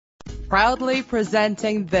Proudly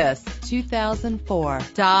presenting this 2004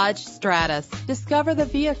 Dodge Stratus. Discover the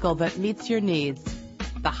vehicle that meets your needs.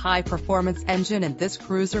 The high-performance engine in this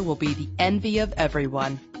cruiser will be the envy of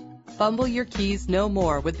everyone. Fumble your keys no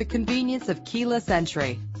more with the convenience of keyless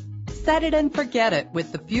entry. Set it and forget it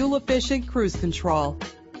with the fuel-efficient cruise control.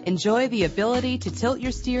 Enjoy the ability to tilt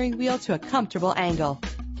your steering wheel to a comfortable angle.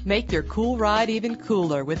 Make your cool ride even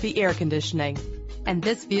cooler with the air conditioning. And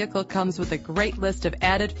this vehicle comes with a great list of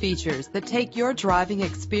added features that take your driving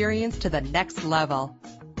experience to the next level.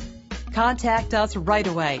 Contact us right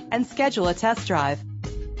away and schedule a test drive.